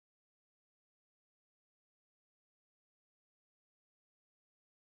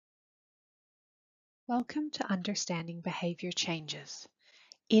Welcome to Understanding Behavior Changes.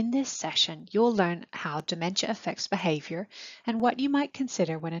 In this session, you'll learn how dementia affects behavior and what you might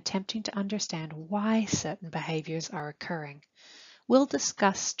consider when attempting to understand why certain behaviors are occurring. We'll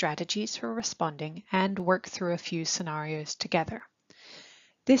discuss strategies for responding and work through a few scenarios together.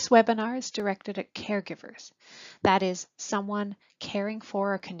 This webinar is directed at caregivers, that is, someone caring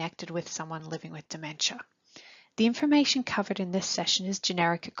for or connected with someone living with dementia. The information covered in this session is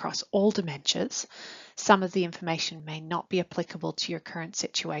generic across all dementias. Some of the information may not be applicable to your current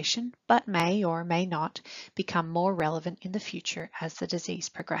situation, but may or may not become more relevant in the future as the disease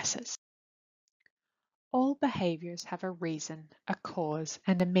progresses. All behaviors have a reason, a cause,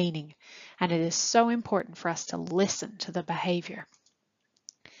 and a meaning, and it is so important for us to listen to the behavior.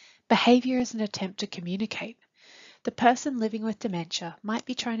 Behavior is an attempt to communicate. The person living with dementia might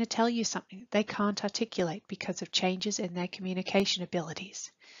be trying to tell you something they can't articulate because of changes in their communication abilities.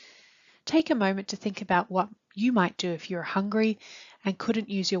 Take a moment to think about what you might do if you're hungry and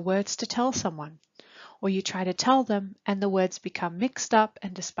couldn't use your words to tell someone, or you try to tell them and the words become mixed up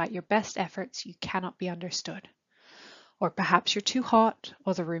and despite your best efforts you cannot be understood. Or perhaps you're too hot,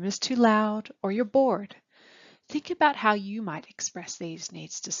 or the room is too loud, or you're bored. Think about how you might express these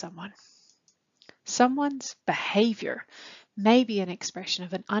needs to someone. Someone's behavior may be an expression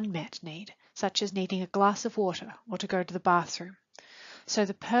of an unmet need, such as needing a glass of water or to go to the bathroom. So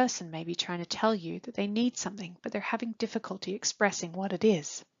the person may be trying to tell you that they need something, but they're having difficulty expressing what it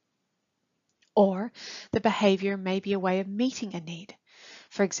is. Or the behavior may be a way of meeting a need.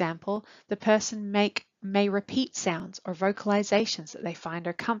 For example, the person may repeat sounds or vocalizations that they find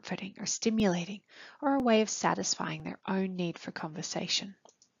are comforting or stimulating, or a way of satisfying their own need for conversation.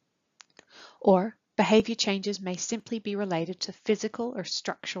 Or behavior changes may simply be related to physical or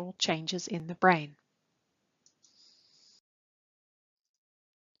structural changes in the brain.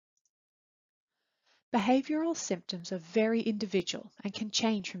 Behavioral symptoms are very individual and can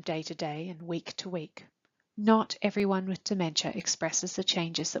change from day to day and week to week. Not everyone with dementia expresses the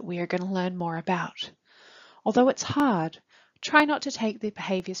changes that we are going to learn more about. Although it's hard, try not to take the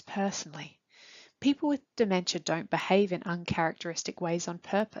behaviors personally. People with dementia don't behave in uncharacteristic ways on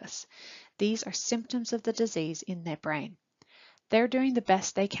purpose. These are symptoms of the disease in their brain. They're doing the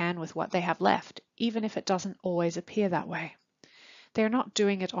best they can with what they have left, even if it doesn't always appear that way. They're not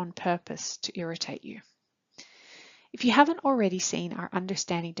doing it on purpose to irritate you. If you haven't already seen our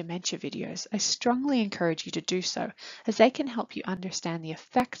Understanding Dementia videos, I strongly encourage you to do so, as they can help you understand the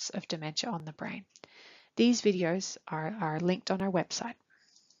effects of dementia on the brain. These videos are linked on our website.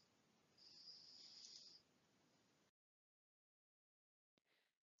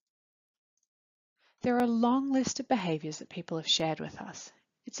 There are a long list of behaviors that people have shared with us.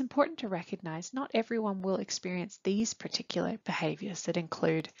 It's important to recognize not everyone will experience these particular behaviors that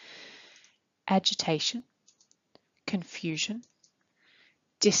include agitation, confusion,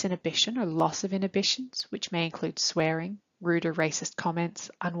 disinhibition or loss of inhibitions, which may include swearing, rude or racist comments,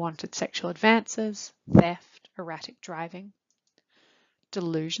 unwanted sexual advances, theft, erratic driving,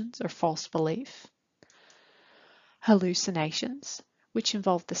 delusions or false belief, hallucinations, which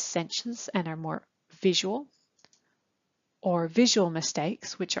involve the senses and are more visual, or visual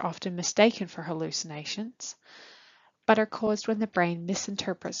mistakes, which are often mistaken for hallucinations, but are caused when the brain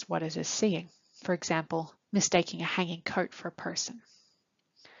misinterprets what it is seeing. For example, mistaking a hanging coat for a person.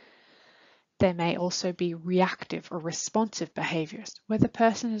 There may also be reactive or responsive behaviors, where the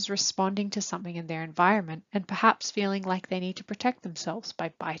person is responding to something in their environment and perhaps feeling like they need to protect themselves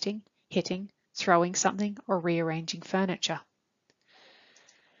by biting, hitting, throwing something, or rearranging furniture.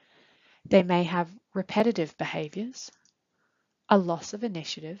 They may have repetitive behaviors, a loss of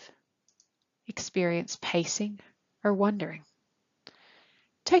initiative, experience pacing, or wandering.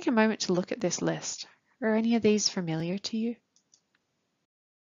 Take a moment to look at this list. Are any of these familiar to you?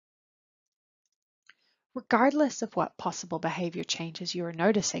 Regardless of what possible behavior changes you are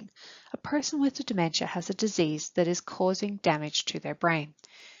noticing, a person with dementia has a disease that is causing damage to their brain.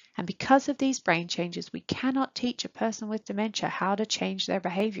 And because of these brain changes, we cannot teach a person with dementia how to change their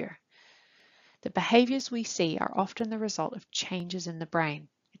behavior. The behaviors we see are often the result of changes in the brain.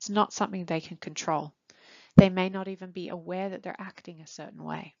 It's not something they can control. They may not even be aware that they're acting a certain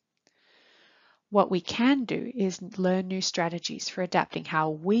way. What we can do is learn new strategies for adapting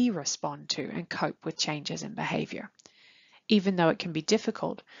how we respond to and cope with changes in behavior. Even though it can be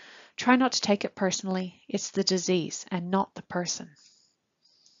difficult, try not to take it personally. It's the disease and not the person.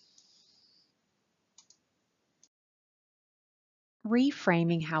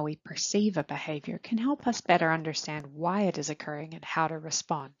 Reframing how we perceive a behavior can help us better understand why it is occurring and how to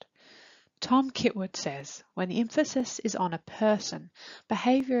respond. Tom Kitwood says, when the emphasis is on a person,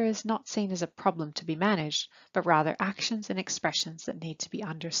 behaviour is not seen as a problem to be managed, but rather actions and expressions that need to be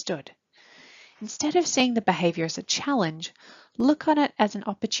understood. Instead of seeing the behaviour as a challenge, look on it as an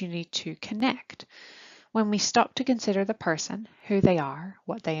opportunity to connect. When we stop to consider the person, who they are,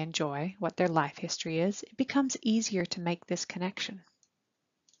 what they enjoy, what their life history is, it becomes easier to make this connection.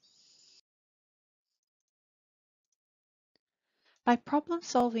 By problem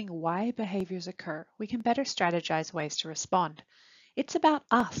solving why behaviours occur, we can better strategize ways to respond. It's about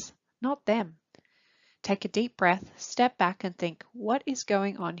us, not them. Take a deep breath, step back and think, what is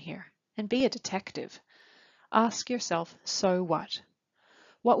going on here? And be a detective. Ask yourself, so what?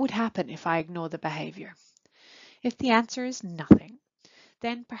 What would happen if I ignore the behaviour? If the answer is nothing,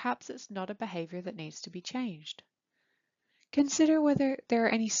 then perhaps it's not a behaviour that needs to be changed. Consider whether there are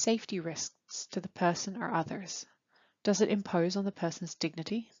any safety risks to the person or others. Does it impose on the person's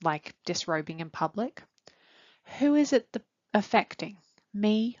dignity, like disrobing in public? Who is it affecting,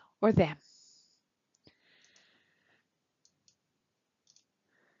 me or them?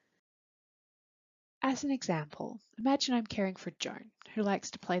 As an example, imagine I'm caring for Joan, who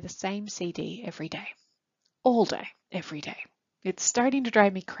likes to play the same CD every day. All day, every day. It's starting to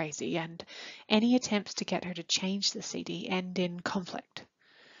drive me crazy, and any attempts to get her to change the CD end in conflict.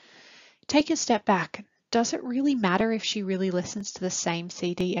 Take a step back. Does it really matter if she really listens to the same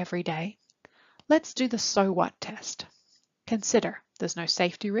CD every day? Let's do the so what test. Consider, there's no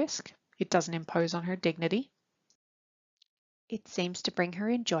safety risk. It doesn't impose on her dignity. It seems to bring her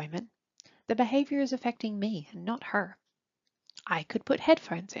enjoyment. The behavior is affecting me and not her. I could put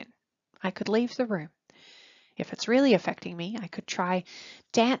headphones in. I could leave the room. If it's really affecting me, I could try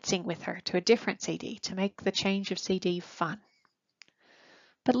dancing with her to a different CD to make the change of CD fun.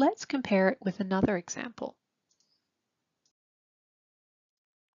 But let's compare it with another example.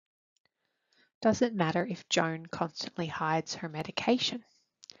 Does it matter if Joan constantly hides her medication?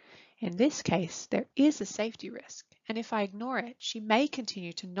 In this case, there is a safety risk, and if I ignore it, she may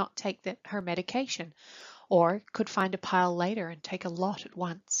continue to not take her medication, or could find a pile later and take a lot at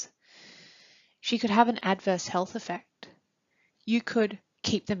once. She could have an adverse health effect. You could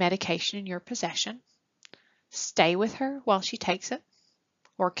keep the medication in your possession, stay with her while she takes it,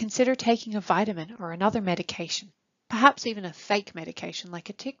 or consider taking a vitamin or another medication, perhaps even a fake medication like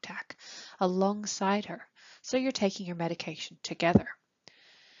a Tic Tac, alongside her, so you're taking your medication together.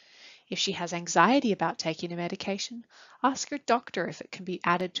 If she has anxiety about taking a medication, ask her doctor if it can be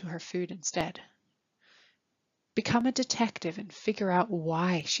added to her food instead. Become a detective and figure out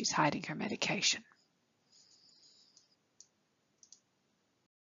why she's hiding her medication.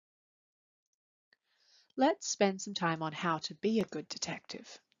 Let's spend some time on how to be a good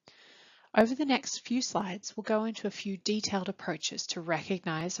detective. Over the next few slides, we'll go into a few detailed approaches to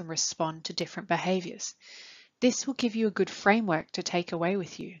recognize and respond to different behaviors. This will give you a good framework to take away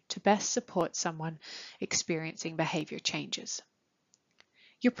with you to best support someone experiencing behavior changes.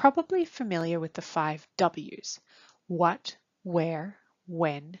 You're probably familiar with the 5 W's: what, where,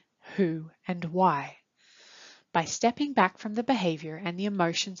 when, who, and why. By stepping back from the behavior and the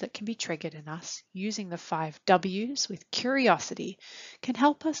emotions that can be triggered in us, using the 5 W's with curiosity can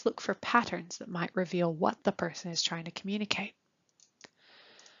help us look for patterns that might reveal what the person is trying to communicate.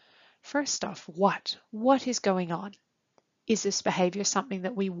 First off, what? What is going on? Is this behavior something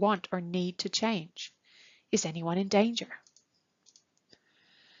that we want or need to change? Is anyone in danger?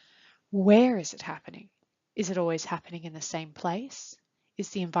 Where is it happening? Is it always happening in the same place? Is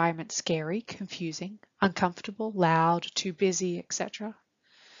the environment scary, confusing, uncomfortable, loud, too busy, etc.?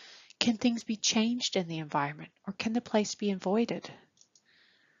 Can things be changed in the environment, or can the place be avoided?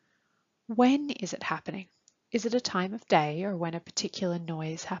 When is it happening? Is it a time of day or when a particular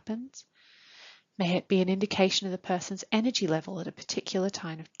noise happens? May it be an indication of the person's energy level at a particular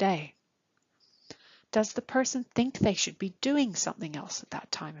time of day? Does the person think they should be doing something else at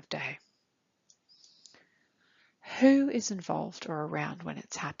that time of day? Who is involved or around when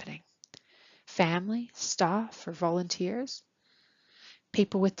it's happening? Family, staff, or volunteers?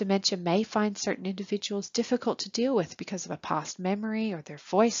 People with dementia may find certain individuals difficult to deal with because of a past memory or their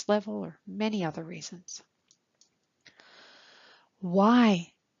voice level or many other reasons.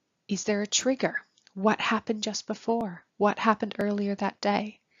 Why? Is there a trigger? What happened just before? What happened earlier that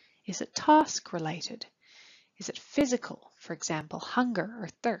day? Is it task related? Is it physical, for example, hunger or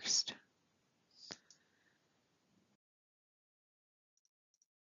thirst?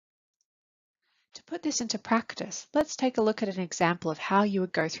 To put this into practice, let's take a look at an example of how you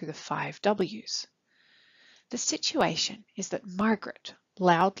would go through the 5 W's. The situation is that Margaret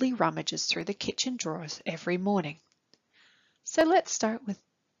loudly rummages through the kitchen drawers every morning. So let's start with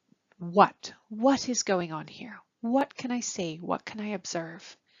What is going on here? What can I see? What can I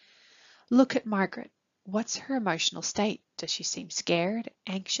observe? Look at Margaret. What's her emotional state? Does she seem scared,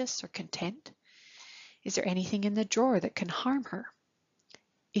 anxious, or content? Is there anything in the drawer that can harm her?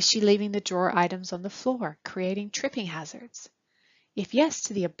 Is she leaving the drawer items on the floor, creating tripping hazards? If yes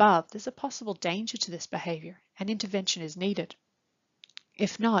to the above, there's a possible danger to this behavior and intervention is needed.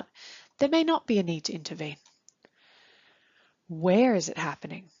 If not, there may not be a need to intervene. Where is it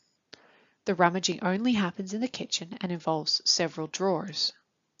happening? The rummaging only happens in the kitchen and involves several drawers.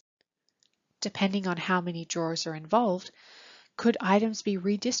 Depending on how many drawers are involved, could items be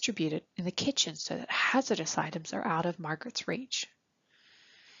redistributed in the kitchen so that hazardous items are out of Margaret's reach?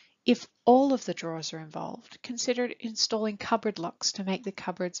 If all of the drawers are involved, consider installing cupboard locks to make the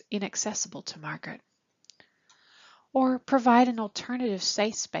cupboards inaccessible to Margaret. Or provide an alternative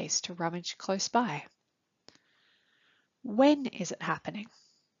safe space to rummage close by. When is it happening?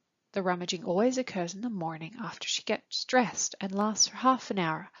 The rummaging always occurs in the morning after she gets dressed and lasts for half an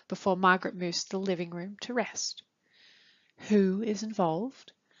hour before Margaret moves to the living room to rest. Who is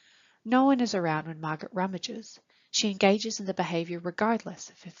involved? No one is around when Margaret rummages. She engages in the behaviour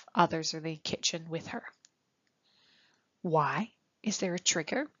regardless if others are in the kitchen with her. Why? Is there a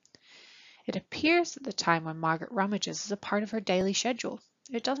trigger? It appears that the time when Margaret rummages is a part of her daily schedule.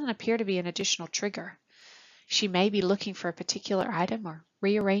 It doesn't appear to be an additional trigger. She may be looking for a particular item or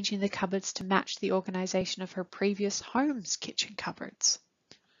rearranging the cupboards to match the organization of her previous home's kitchen cupboards.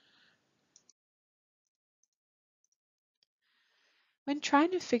 When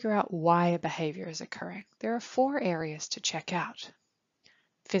trying to figure out why a behavior is occurring, there are 4 areas to check out: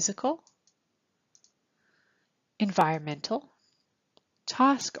 physical, environmental,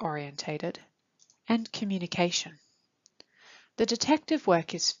 task-orientated, and communication. The detective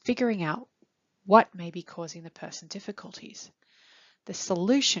work is figuring out what may be causing the person difficulties. The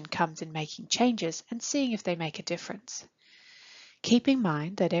solution comes in making changes and seeing if they make a difference. Keep in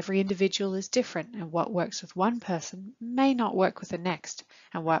mind that every individual is different and what works with one person may not work with the next,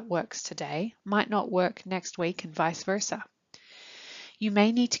 and what works today might not work next week and vice versa. You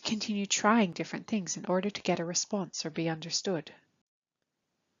may need to continue trying different things in order to get a response or be understood.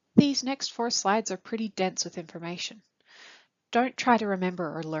 These next 4 slides are pretty dense with information. Don't try to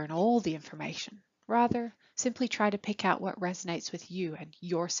remember or learn all the information. Rather, simply try to pick out what resonates with you and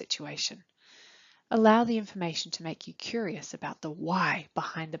your situation. Allow the information to make you curious about the why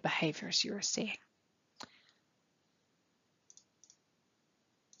behind the behaviors you are seeing.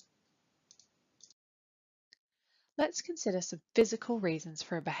 Let's consider some physical reasons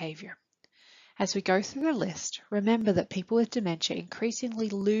for a behavior. As we go through the list, remember that people with dementia increasingly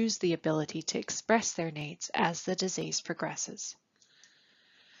lose the ability to express their needs as the disease progresses.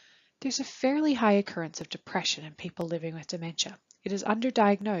 There's a fairly high occurrence of depression in people living with dementia. It is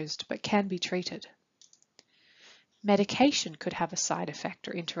underdiagnosed but can be treated. Medication could have a side effect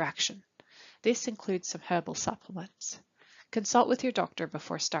or interaction. This includes some herbal supplements. Consult with your doctor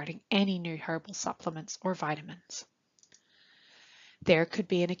before starting any new herbal supplements or vitamins. There could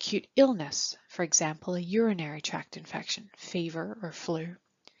be an acute illness, for example, a urinary tract infection, fever, or flu.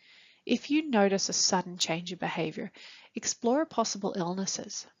 If you notice a sudden change in behavior, explore possible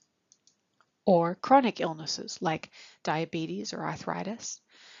illnesses. Or chronic illnesses like diabetes or arthritis.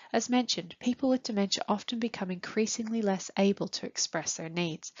 As mentioned, people with dementia often become increasingly less able to express their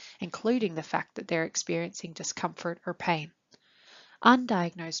needs, including the fact that they're experiencing discomfort or pain.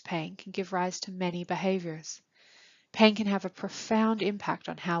 Undiagnosed pain can give rise to many behaviors. Pain can have a profound impact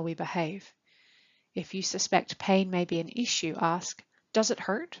on how we behave. If you suspect pain may be an issue, ask, "Does it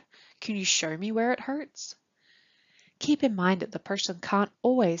hurt? Can you show me where it hurts?" Keep in mind that the person can't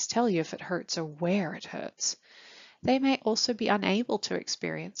always tell you if it hurts or where it hurts. They may also be unable to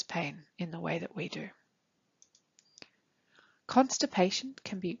experience pain in the way that we do. Constipation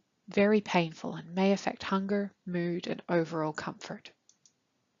can be very painful and may affect hunger, mood, and overall comfort.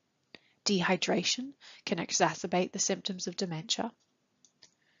 Dehydration can exacerbate the symptoms of dementia.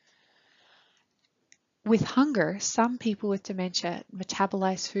 With hunger, some people with dementia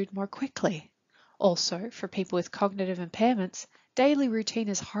metabolize food more quickly. Also, for people with cognitive impairments, daily routine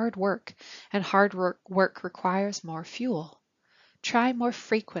is hard work, and hard work requires more fuel. Try more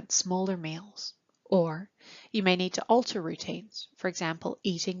frequent, smaller meals. Or you may need to alter routines, for example,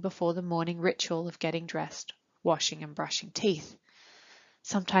 eating before the morning ritual of getting dressed, washing and brushing teeth.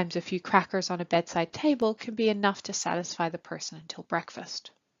 Sometimes a few crackers on a bedside table can be enough to satisfy the person until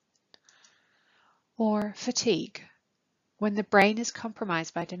breakfast. Or fatigue. When the brain is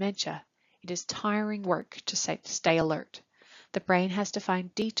compromised by dementia, it is tiring work to stay alert. The brain has to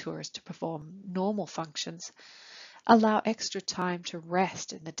find detours to perform normal functions, Allow extra time to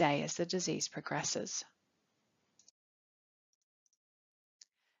rest in the day as the disease progresses.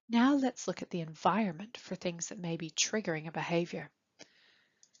 Now let's look at the environment for things that may be triggering a behavior.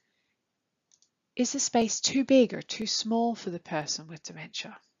 Is the space too big or too small for the person with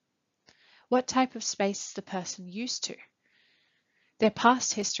dementia? What type of space is the person used to? Their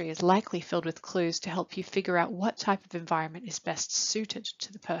past history is likely filled with clues to help you figure out what type of environment is best suited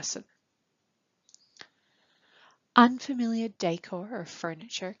to the person. Unfamiliar decor or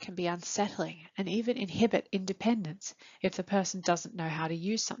furniture can be unsettling and even inhibit independence if the person doesn't know how to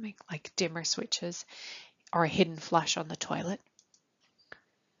use something like dimmer switches or a hidden flush on the toilet.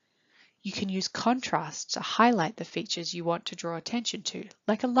 You can use contrast to highlight the features you want to draw attention to,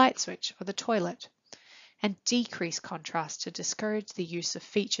 like a light switch or the toilet, and decrease contrast to discourage the use of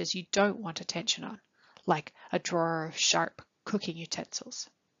features you don't want attention on, like a drawer of sharp cooking utensils.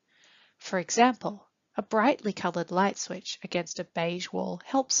 For example, a brightly colored light switch against a beige wall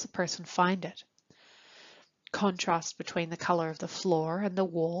helps the person find it. Contrast between the color of the floor and the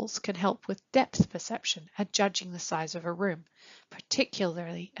walls can help with depth perception and judging the size of a room,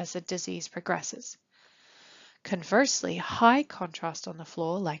 particularly as the disease progresses. Conversely, high contrast on the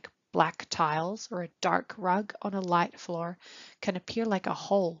floor, like black tiles or a dark rug on a light floor, can appear like a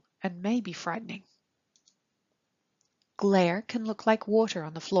hole and may be frightening. Glare can look like water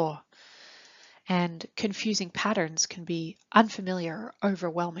on the floor, and confusing patterns can be unfamiliar or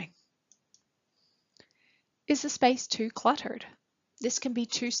overwhelming. Is the space too cluttered? This can be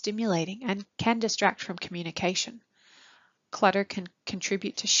too stimulating and can distract from communication. Clutter can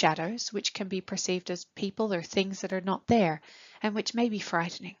contribute to shadows, which can be perceived as people or things that are not there and which may be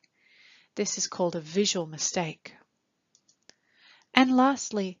frightening. This is called a visual mistake. And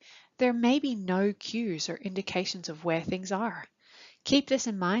lastly, there may be no cues or indications of where things are. Keep this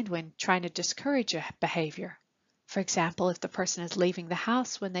in mind when trying to discourage a behavior. For example, if the person is leaving the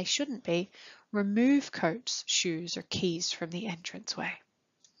house when they shouldn't be, remove coats, shoes, or keys from the entranceway.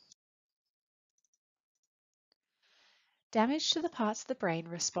 Damage to the parts of the brain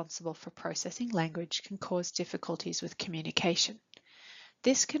responsible for processing language can cause difficulties with communication.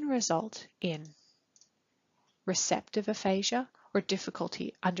 This can result in receptive aphasia, or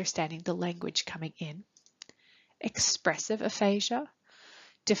difficulty understanding the language coming in, expressive aphasia,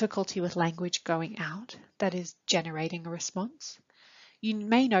 difficulty with language going out, that is, generating a response. You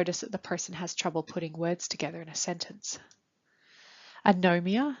may notice that the person has trouble putting words together in a sentence.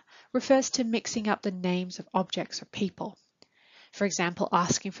 Anomia refers to mixing up the names of objects or people. For example,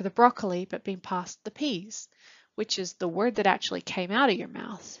 asking for the broccoli but being passed the peas, which is the word that actually came out of your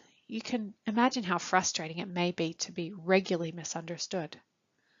mouth. You can imagine how frustrating it may be to be regularly misunderstood.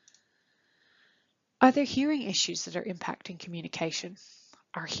 Are there hearing issues that are impacting communication?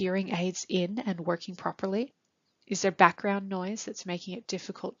 Are hearing aids in and working properly? Is there background noise that's making it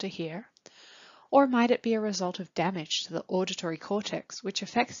difficult to hear? Or might it be a result of damage to the auditory cortex, which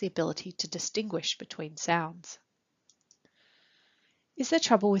affects the ability to distinguish between sounds? Is there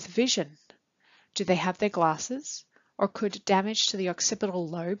trouble with vision? Do they have their glasses? Or could damage to the occipital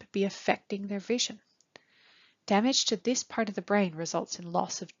lobe be affecting their vision? Damage to this part of the brain results in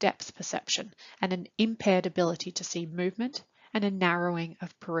loss of depth perception and an impaired ability to see movement and a narrowing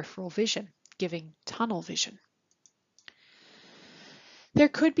of peripheral vision, giving tunnel vision. There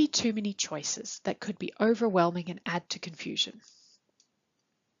could be too many choices that could be overwhelming and add to confusion.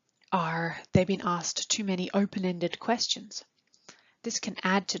 Are they being asked too many open-ended questions? This can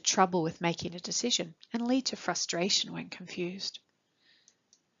add to trouble with making a decision and lead to frustration when confused.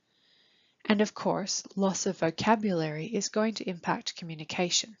 And of course, loss of vocabulary is going to impact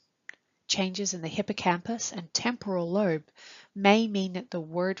communication. Changes in the hippocampus and temporal lobe may mean that the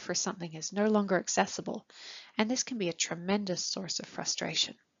word for something is no longer accessible, and this can be a tremendous source of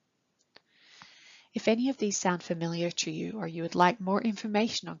frustration. If any of these sound familiar to you or you would like more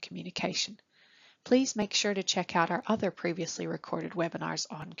information on communication, please make sure to check out our other previously recorded webinars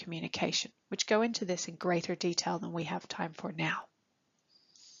on communication, which go into this in greater detail than we have time for now.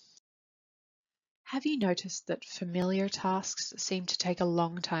 Have you noticed that familiar tasks seem to take a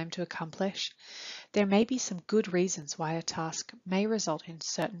long time to accomplish? There may be some good reasons why a task may result in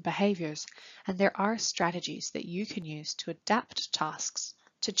certain behaviors, and there are strategies that you can use to adapt tasks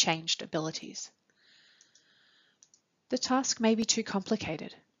to changed abilities. The task may be too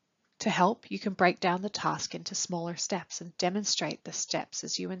complicated. To help, you can break down the task into smaller steps and demonstrate the steps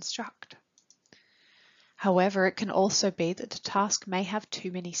as you instruct. However, it can also be that the task may have too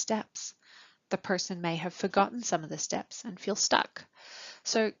many steps. The person may have forgotten some of the steps and feel stuck,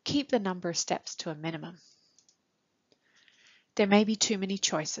 so keep the number of steps to a minimum. There may be too many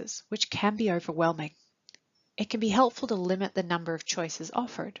choices, which can be overwhelming. It can be helpful to limit the number of choices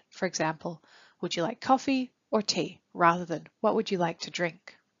offered. For example, would you like coffee or tea, rather than what would you like to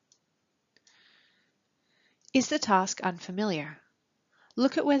drink? Is the task unfamiliar?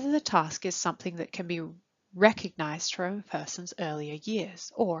 Look at whether the task is something that can be recognized from a person's earlier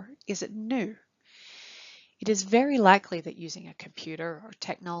years, or is it new? It is very likely that using a computer or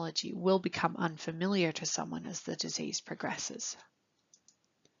technology will become unfamiliar to someone as the disease progresses.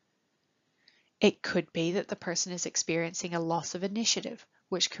 It could be that the person is experiencing a loss of initiative,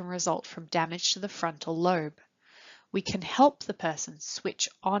 which can result from damage to the frontal lobe. We can help the person switch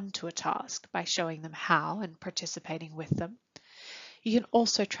on to a task by showing them how and participating with them. You can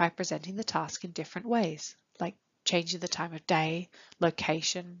also try presenting the task in different ways, like changing the time of day,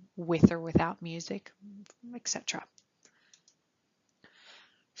 location, with or without music, etc.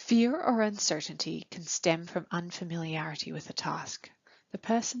 Fear or uncertainty can stem from unfamiliarity with a task. The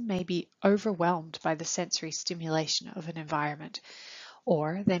person may be overwhelmed by the sensory stimulation of an environment,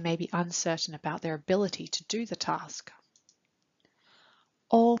 or they may be uncertain about their ability to do the task.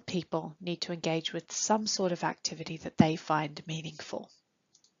 All people need to engage with some sort of activity that they find meaningful.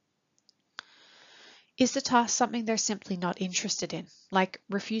 Is the task something they're simply not interested in, like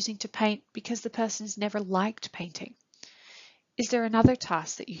refusing to paint because the person has never liked painting? Is there another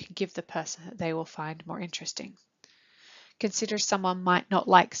task that you can give the person that they will find more interesting? Consider someone might not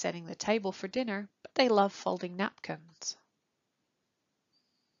like setting the table for dinner, but they love folding napkins.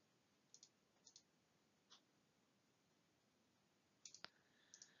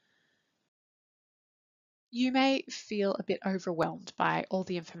 You may feel a bit overwhelmed by all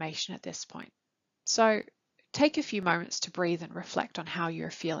the information at this point. So take a few moments to breathe and reflect on how you're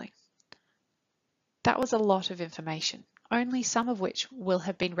feeling. That was a lot of information, only some of which will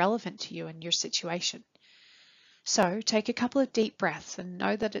have been relevant to you and your situation. So take a couple of deep breaths and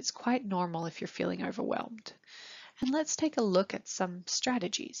know that it's quite normal if you're feeling overwhelmed. And let's take a look at some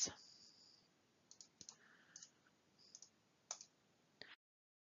strategies.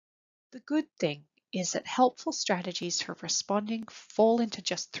 The good thing is that helpful strategies for responding fall into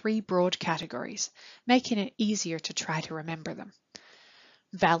just 3 broad categories, making it easier to try to remember them.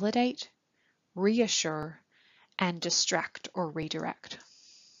 Validate, reassure, and distract or redirect.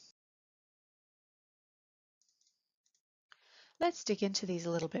 Let's dig into these a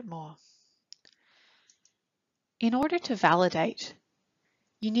little bit more. In order to validate,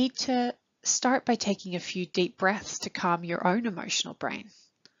 you need to start by taking a few deep breaths to calm your own emotional brain.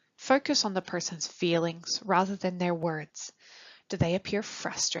 Focus on the person's feelings rather than their words. Do they appear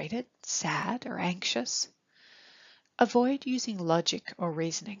frustrated, sad, or anxious? Avoid using logic or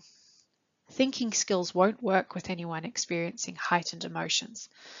reasoning. Thinking skills won't work with anyone experiencing heightened emotions,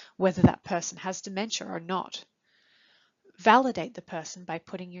 whether that person has dementia or not. Validate the person by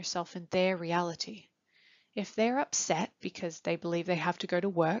putting yourself in their reality. If they're upset because they believe they have to go to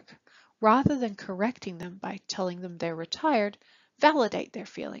work, rather than correcting them by telling them they're retired, validate their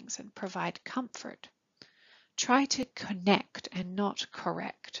feelings and provide comfort. Try to connect and not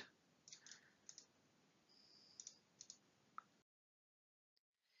correct.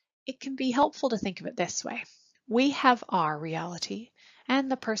 It can be helpful to think of it this way. We have our reality, and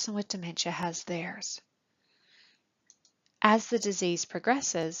the person with dementia has theirs. As the disease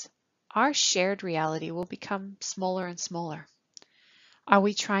progresses, our shared reality will become smaller and smaller. Are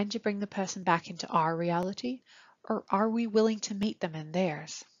we trying to bring the person back into our reality, or are we willing to meet them in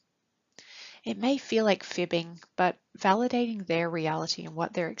theirs? It may feel like fibbing, but validating their reality and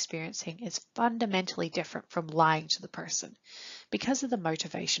what they're experiencing is fundamentally different from lying to the person because of the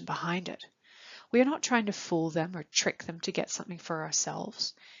motivation behind it. We are not trying to fool them or trick them to get something for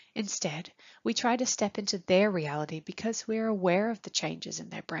ourselves. Instead, we try to step into their reality because we are aware of the changes in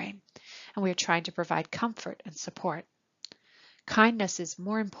their brain, and we are trying to provide comfort and support. Kindness is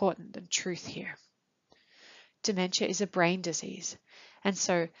more important than truth here. Dementia is a brain disease, and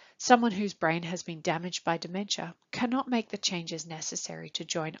so someone whose brain has been damaged by dementia cannot make the changes necessary to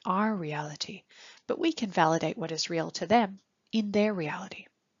join our reality, but we can validate what is real to them in their reality.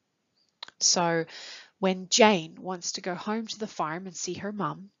 So when Jane wants to go home to the farm and see her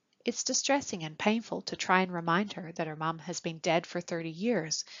mum, it's distressing and painful to try and remind her that her mum has been dead for 30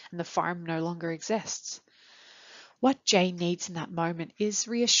 years and the farm no longer exists. What Jane needs in that moment is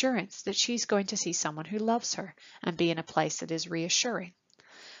reassurance that she's going to see someone who loves her and be in a place that is reassuring.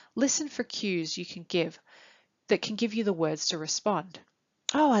 Listen for cues you can give that can give you the words to respond.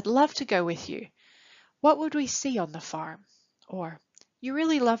 Oh, I'd love to go with you. What would we see on the farm? Or, you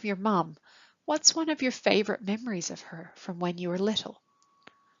really love your mum. What's one of your favorite memories of her from when you were little?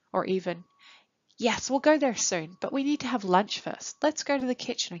 Or even, yes, we'll go there soon, but we need to have lunch first. Let's go to the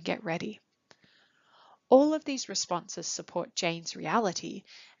kitchen and get ready. All of these responses support Jane's reality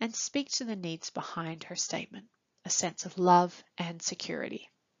and speak to the needs behind her statement, a sense of love and security.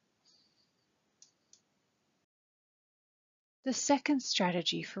 The second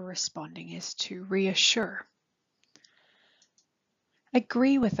strategy for responding is to reassure.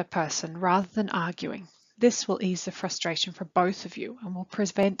 Agree with a person rather than arguing. This will ease the frustration for both of you and will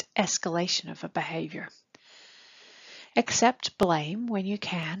prevent escalation of a behaviour. Accept blame when you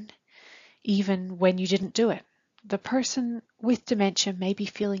can, even when you didn't do it. The person with dementia may be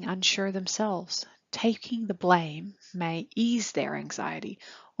feeling unsure themselves. Taking the blame may ease their anxiety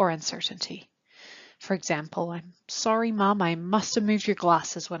or uncertainty. For example, I'm sorry, Mum, I must have moved your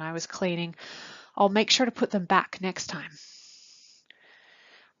glasses when I was cleaning. I'll make sure to put them back next time.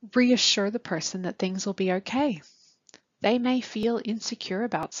 Reassure the person that things will be okay. They may feel insecure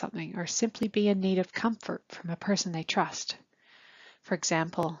about something or simply be in need of comfort from a person they trust. For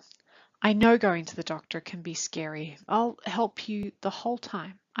example, I know going to the doctor can be scary. I'll help you the whole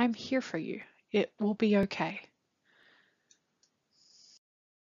time. I'm here for you. It will be okay.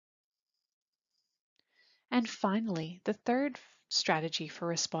 And finally, the third strategy for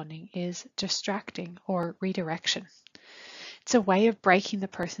responding is distracting or redirection. It's a way of breaking the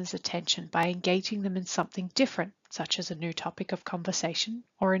person's attention by engaging them in something different, such as a new topic of conversation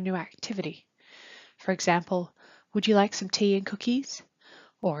or a new activity. For example, would you like some tea and cookies?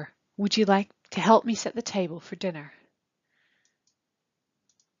 Or would you like to help me set the table for dinner?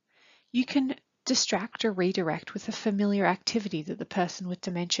 You can distract or redirect with a familiar activity that the person with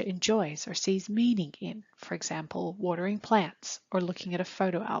dementia enjoys or sees meaning in, for example, watering plants or looking at a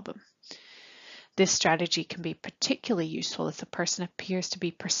photo album. This strategy can be particularly useful if the person appears to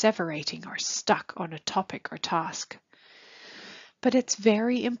be perseverating or stuck on a topic or task. But it's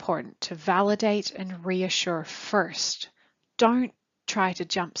very important to validate and reassure first. Don't try to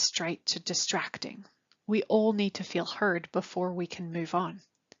jump straight to distracting. We all need to feel heard before we can move on.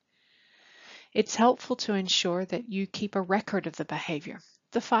 It's helpful to ensure that you keep a record of the behavior,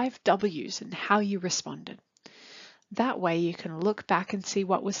 the 5 W's, and how you responded. That way you can look back and see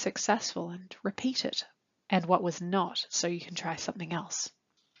what was successful and repeat it, and what was not, so you can try something else.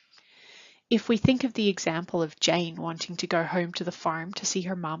 If we think of the example of Jane wanting to go home to the farm to see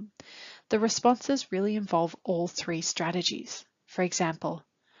her mum, the responses really involve all 3 strategies. For example,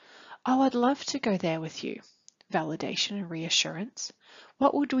 oh, I'd love to go there with you. Validation and reassurance.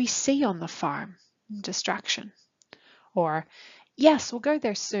 What would we see on the farm? Distraction. Or, yes, we'll go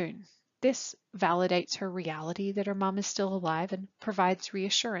there soon. This validates her reality that her mum is still alive and provides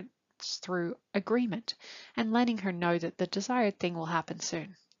reassurance through agreement and letting her know that the desired thing will happen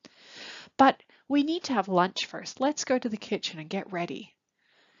soon. But we need to have lunch first. Let's go to the kitchen and get ready.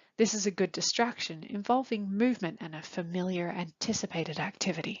 This is a good distraction involving movement and a familiar, anticipated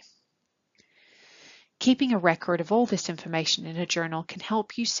activity. Keeping a record of all this information in a journal can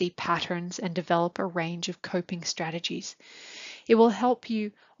help you see patterns and develop a range of coping strategies. It will help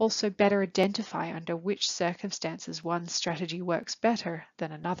you also better identify under which circumstances one strategy works better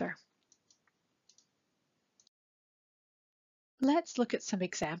than another. Let's look at some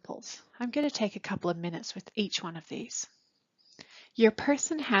examples. I'm going to take a couple of minutes with each one of these. Your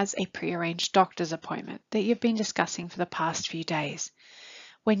person has a prearranged doctor's appointment that you've been discussing for the past few days.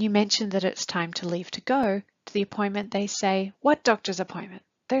 When you mention that it's time to leave to go to the appointment, they say, "What doctor's appointment?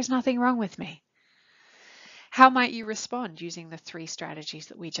 There's nothing wrong with me." How might you respond using the 3 strategies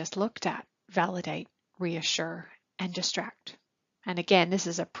that we just looked at? Validate, reassure, and distract. And again, this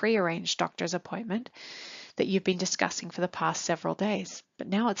is a prearranged doctor's appointment that you've been discussing for the past several days. But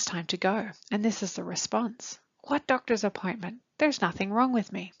now it's time to go. And this is the response. What doctor's appointment? There's nothing wrong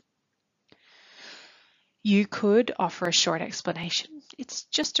with me. You could offer a short explanation. It's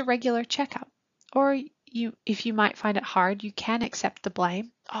just a regular checkup. Or if you might find it hard, you can accept the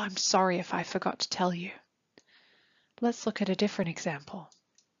blame. Oh, I'm sorry if I forgot to tell you. Let's look at a different example.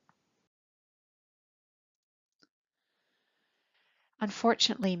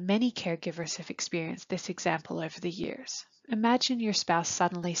 Unfortunately, many caregivers have experienced this example over the years. Imagine your spouse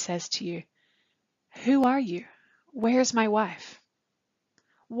suddenly says to you, "Who are you? Where's my wife?"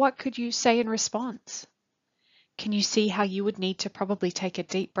 What could you say in response? Can you see how you would need to probably take a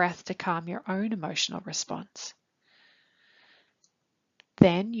deep breath to calm your own emotional response?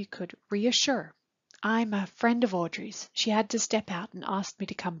 Then you could reassure. "I'm a friend of Audrey's. She had to step out and asked me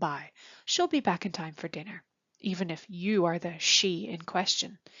to come by. She'll be back in time for dinner." Even if you are the she in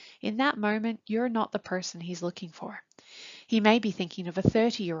question. In that moment, you're not the person he's looking for. He may be thinking of a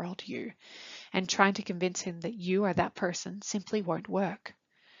 30-year-old you, and trying to convince him that you are that person simply won't work.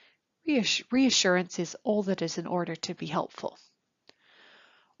 Reassurance is all that is in order to be helpful.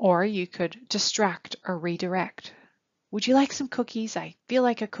 Or you could distract or redirect. Would you like some cookies? I feel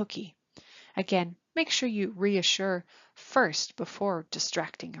like a cookie. Again, make sure you reassure first before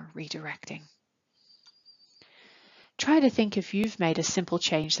distracting or redirecting. Try to think if you've made a simple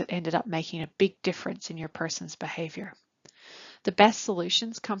change that ended up making a big difference in your person's behavior. The best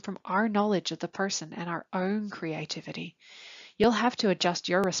solutions come from our knowledge of the person and our own creativity. You'll have to adjust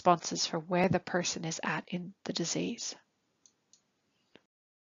your responses for where the person is at in the disease.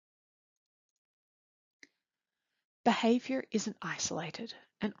 Behavior isn't isolated,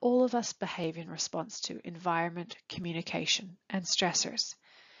 and all of us behave in response to environment, communication, and stressors.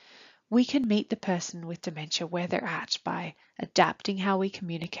 We can meet the person with dementia where they're at by adapting how we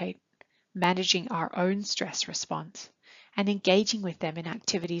communicate, managing our own stress response, and engaging with them in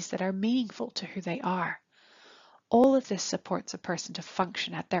activities that are meaningful to who they are. All of this supports a person to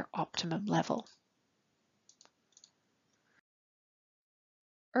function at their optimum level.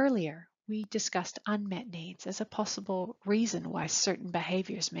 Earlier, we discussed unmet needs as a possible reason why certain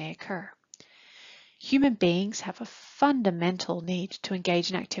behaviors may occur. Human beings have a fundamental need to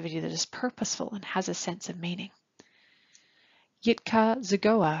engage in activity that is purposeful and has a sense of meaning. Yitka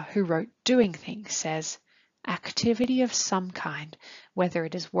Zagoa, who wrote Doing Things, says, activity of some kind, whether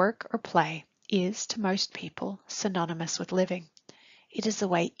it is work or play, is, to most people, synonymous with living. It is the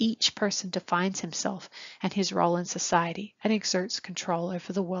way each person defines himself and his role in society and exerts control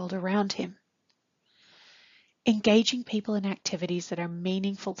over the world around him. Engaging people in activities that are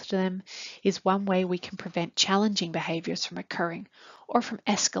meaningful to them is one way we can prevent challenging behaviours from occurring or from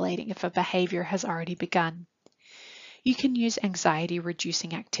escalating if a behaviour has already begun. You can use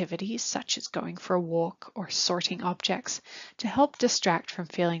anxiety-reducing activities such as going for a walk or sorting objects to help distract from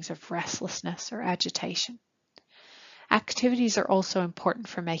feelings of restlessness or agitation. Activities are also important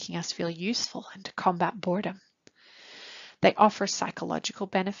for making us feel useful and to combat boredom. They offer psychological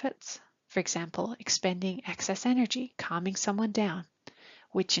benefits, for example, expending excess energy, calming someone down,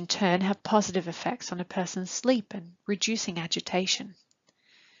 which in turn have positive effects on a person's sleep and reducing agitation.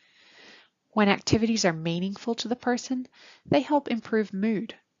 When activities are meaningful to the person, they help improve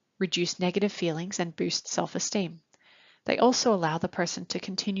mood, reduce negative feelings, and boost self-esteem. They also allow the person to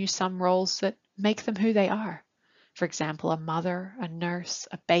continue some roles that make them who they are. For example, a mother, a nurse,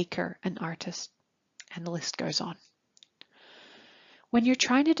 a baker, an artist, and the list goes on. When you're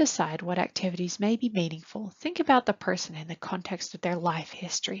trying to decide what activities may be meaningful, think about the person in the context of their life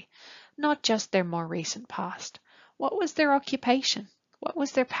history, not just their more recent past. What was their occupation? What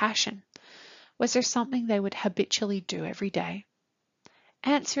was their passion? Was there something they would habitually do every day?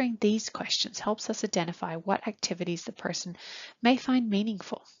 Answering these questions helps us identify what activities the person may find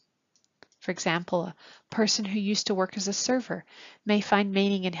meaningful. For example, a person who used to work as a server may find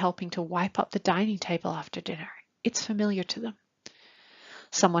meaning in helping to wipe up the dining table after dinner. It's familiar to them.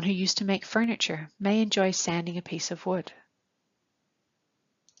 Someone who used to make furniture may enjoy sanding a piece of wood.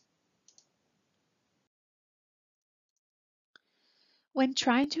 When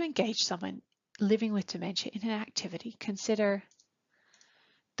trying to engage someone living with dementia in an activity, consider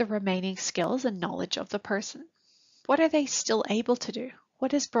the remaining skills and knowledge of the person. What are they still able to do?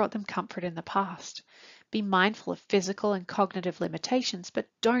 What has brought them comfort in the past? Be mindful of physical and cognitive limitations, but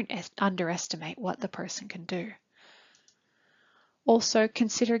don't underestimate what the person can do. Also,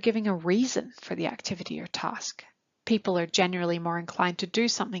 consider giving a reason for the activity or task. People are generally more inclined to do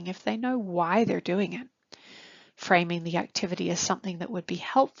something if they know why they're doing it. Framing the activity as something that would be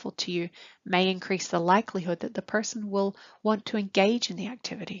helpful to you may increase the likelihood that the person will want to engage in the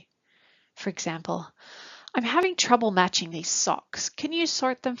activity. For example, I'm having trouble matching these socks. Can you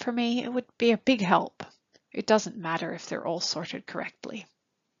sort them for me? It would be a big help. It doesn't matter if they're all sorted correctly.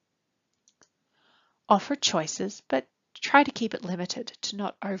 Offer choices, but try to keep it limited to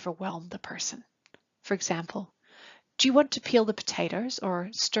not overwhelm the person. For example, do you want to peel the potatoes or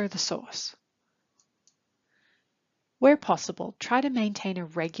stir the sauce? Where possible, try to maintain a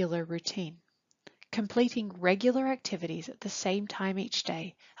regular routine. Completing regular activities at the same time each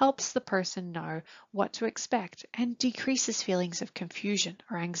day helps the person know what to expect and decreases feelings of confusion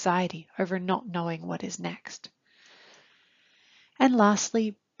or anxiety over not knowing what is next. And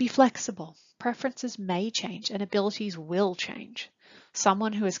lastly, be flexible. Preferences may change and abilities will change.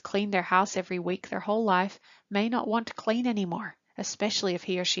 Someone who has cleaned their house every week their whole life may not want to clean anymore, especially if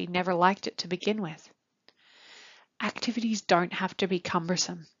he or she never liked it to begin with. Activities don't have to be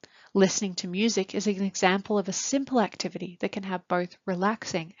cumbersome. Listening to music is an example of a simple activity that can have both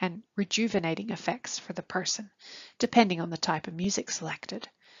relaxing and rejuvenating effects for the person, depending on the type of music selected.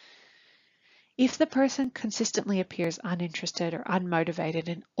 If the person consistently appears uninterested or unmotivated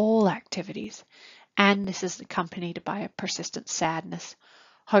in all activities, and this is accompanied by a persistent sadness,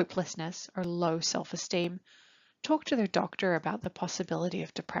 hopelessness, or low self-esteem, talk to their doctor about the possibility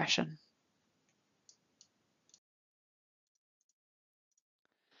of depression.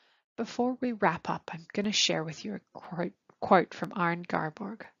 Before we wrap up, I'm going to share with you a quote from Arne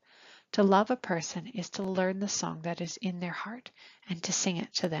Garborg. To love a person is to learn the song that is in their heart and to sing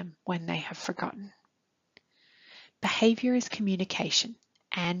it to them when they have forgotten. Behaviour is communication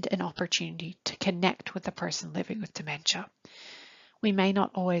and an opportunity to connect with the person living with dementia. We may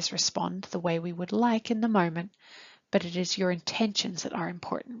not always respond the way we would like in the moment, but it is your intentions that are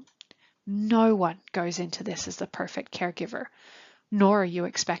important. No one goes into this as the perfect caregiver, nor are you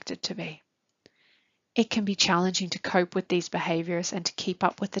expected to be. It can be challenging to cope with these behaviours and to keep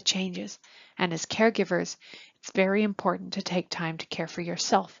up with the changes. And as caregivers, it's very important to take time to care for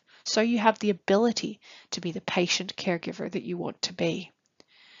yourself so you have the ability to be the patient caregiver that you want to be.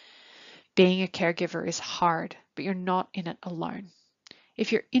 Being a caregiver is hard, but you're not in it alone.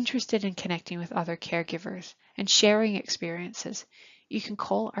 If you're interested in connecting with other caregivers and sharing experiences, you can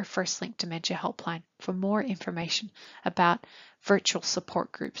call our First Link Dementia Helpline for more information about virtual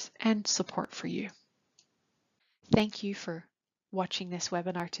support groups and support for you. Thank you for watching this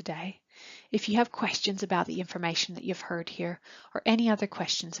webinar today. If you have questions about the information that you've heard here, or any other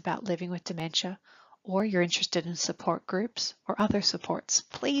questions about living with dementia, or you're interested in support groups or other supports,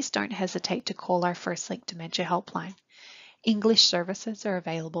 please don't hesitate to call our First Link Dementia Helpline. English services are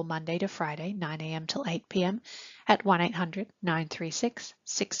available Monday to Friday, 9 a.m. till 8 p.m. at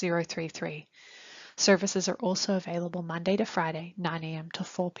 1-800-936-6033. Services are also available Monday to Friday, 9 a.m. till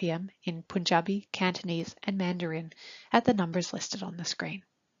 4 p.m. in Punjabi, Cantonese, and Mandarin at the numbers listed on the screen.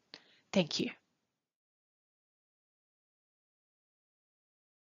 Thank you.